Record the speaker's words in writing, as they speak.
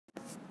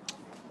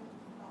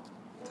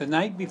The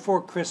Night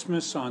Before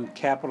Christmas on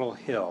Capitol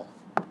Hill,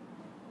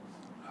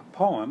 a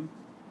poem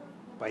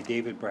by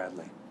David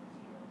Bradley.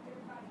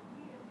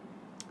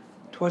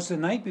 'Twas the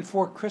night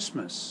before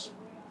Christmas,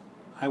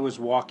 I was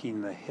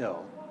walking the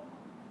hill.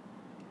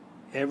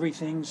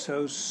 Everything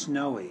so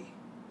snowy,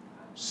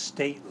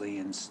 stately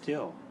and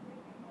still.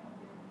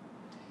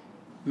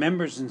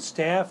 Members and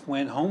staff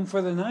went home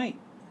for the night.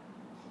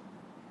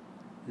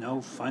 No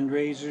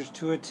fundraisers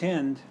to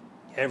attend,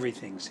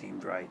 everything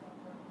seemed right.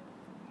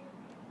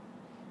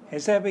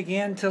 As I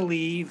began to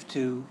leave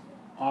to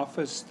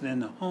office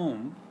then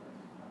home,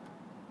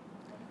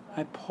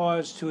 I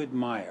paused to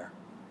admire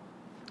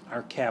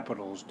our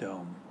Capitol's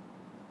dome.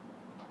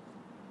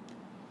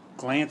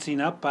 Glancing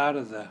up out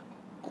of the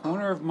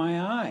corner of my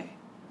eye,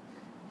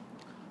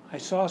 I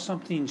saw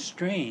something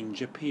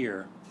strange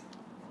appear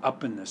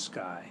up in the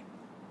sky.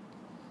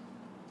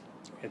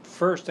 At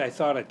first I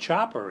thought a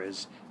chopper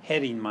is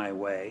heading my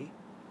way,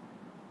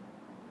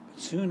 but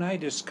soon I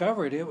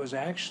discovered it was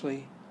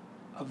actually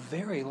a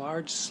very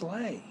large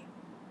sleigh.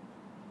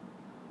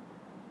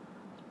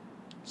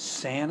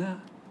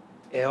 Santa,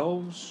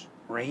 elves,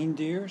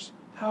 reindeers,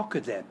 how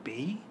could that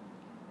be?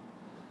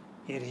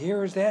 Yet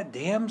here is that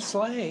damn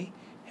sleigh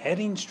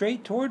heading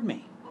straight toward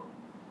me.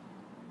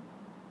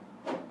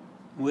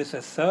 With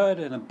a thud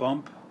and a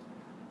bump,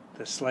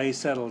 the sleigh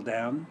settled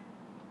down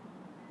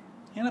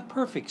in a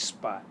perfect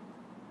spot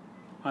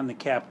on the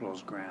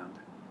Capitol's ground.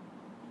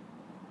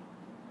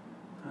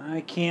 I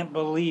can't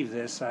believe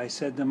this, I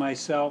said to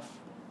myself.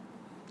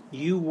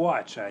 You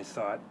watch, I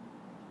thought.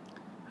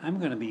 I'm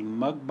going to be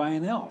mugged by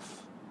an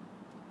elf.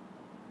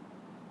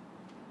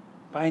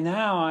 By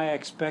now I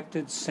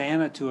expected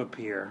Santa to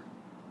appear.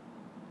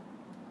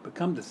 But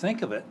come to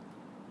think of it,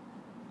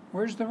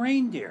 where's the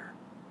reindeer?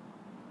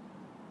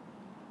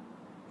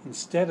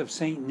 Instead of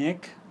St.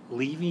 Nick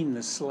leaving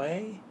the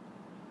sleigh,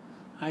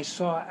 I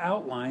saw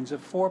outlines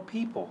of 4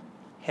 people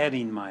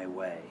heading my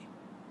way.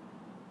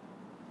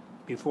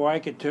 Before I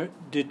could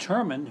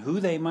determine who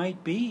they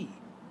might be,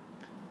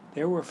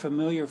 there were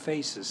familiar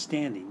faces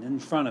standing in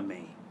front of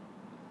me.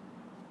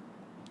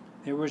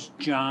 There was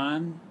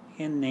John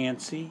and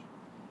Nancy,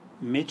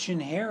 Mitch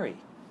and Harry.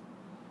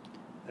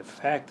 The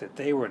fact that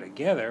they were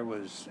together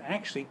was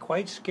actually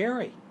quite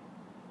scary.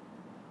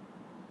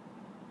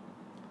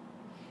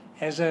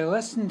 As I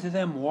listened to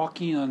them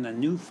walking on the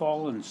new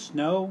fallen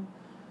snow,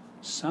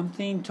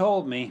 something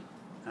told me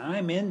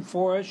I'm in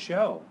for a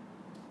show.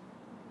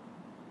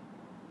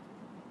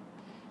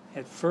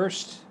 At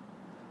first,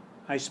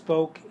 I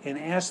spoke and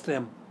asked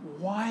them,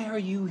 "Why are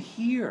you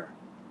here?"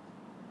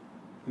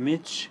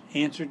 Mitch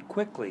answered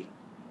quickly,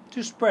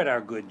 "To spread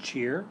our good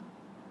cheer."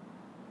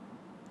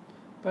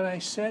 But I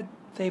said,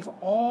 "They've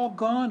all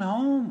gone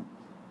home."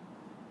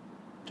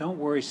 "Don't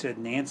worry," said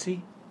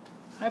Nancy.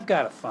 "I've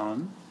got a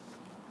phone."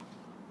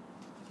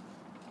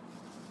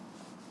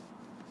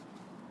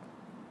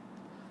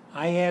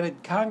 I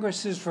added,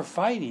 "Congress is for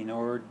fighting,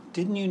 or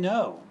didn't you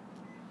know?"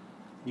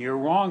 "You're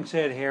wrong,"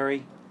 said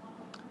Harry.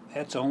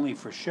 "That's only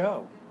for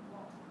show."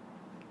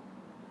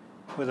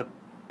 With a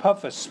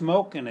puff of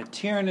smoke and a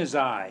tear in his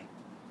eye,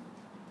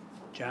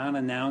 John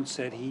announced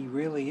that he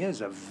really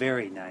is a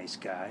very nice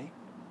guy.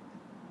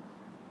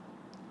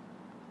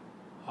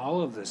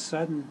 All of a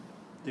sudden,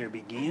 there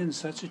began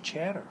such a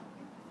chatter.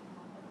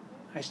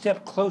 I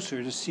stepped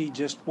closer to see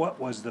just what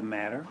was the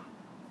matter.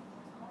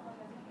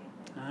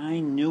 I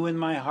knew in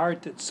my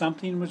heart that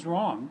something was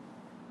wrong.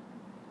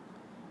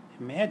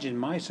 Imagine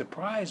my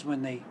surprise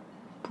when they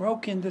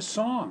broke into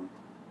song.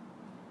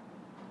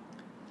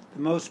 The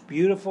most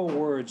beautiful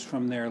words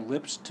from their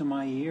lips to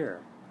my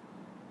ear.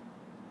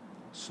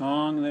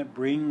 Song that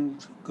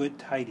brings good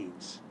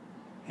tidings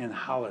and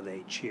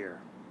holiday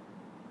cheer.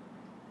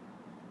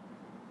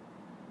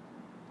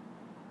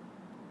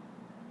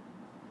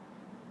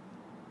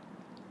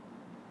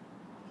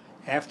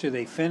 After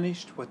they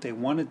finished what they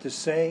wanted to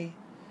say,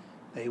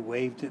 they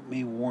waved at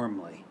me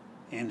warmly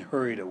and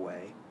hurried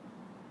away.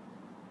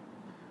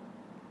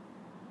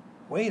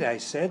 "Wait," I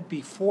said,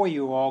 "before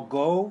you all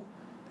go,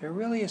 there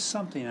really is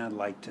something I'd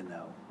like to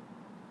know."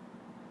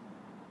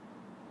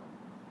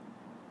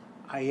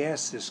 I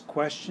asked this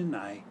question,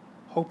 I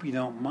hope you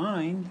don't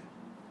mind.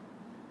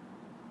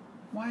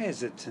 Why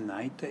is it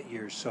tonight that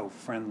you're so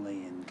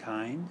friendly and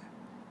kind?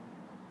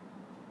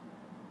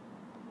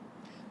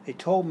 They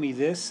told me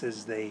this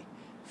as they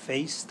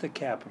faced the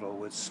Capitol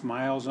with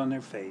smiles on their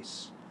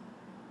face.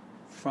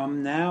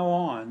 From now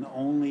on,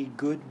 only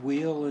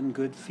goodwill and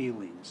good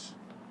feelings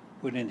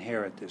would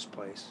inherit this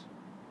place.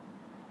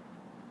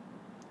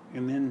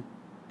 And then,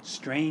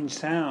 strange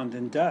sound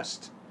and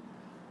dust,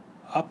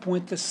 up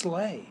went the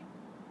sleigh.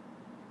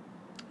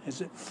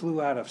 As it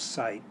flew out of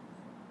sight,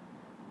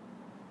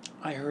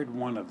 I heard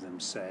one of them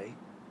say,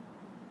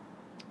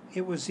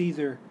 it was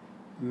either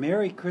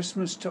 "Merry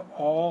Christmas to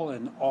all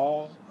and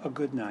all a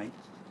good night,"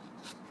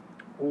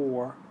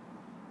 or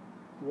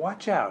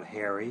 "Watch out,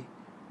 Harry,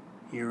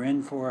 you're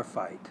in for a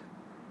fight."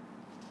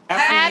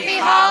 Happy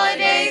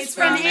holidays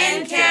from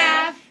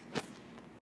NCAF.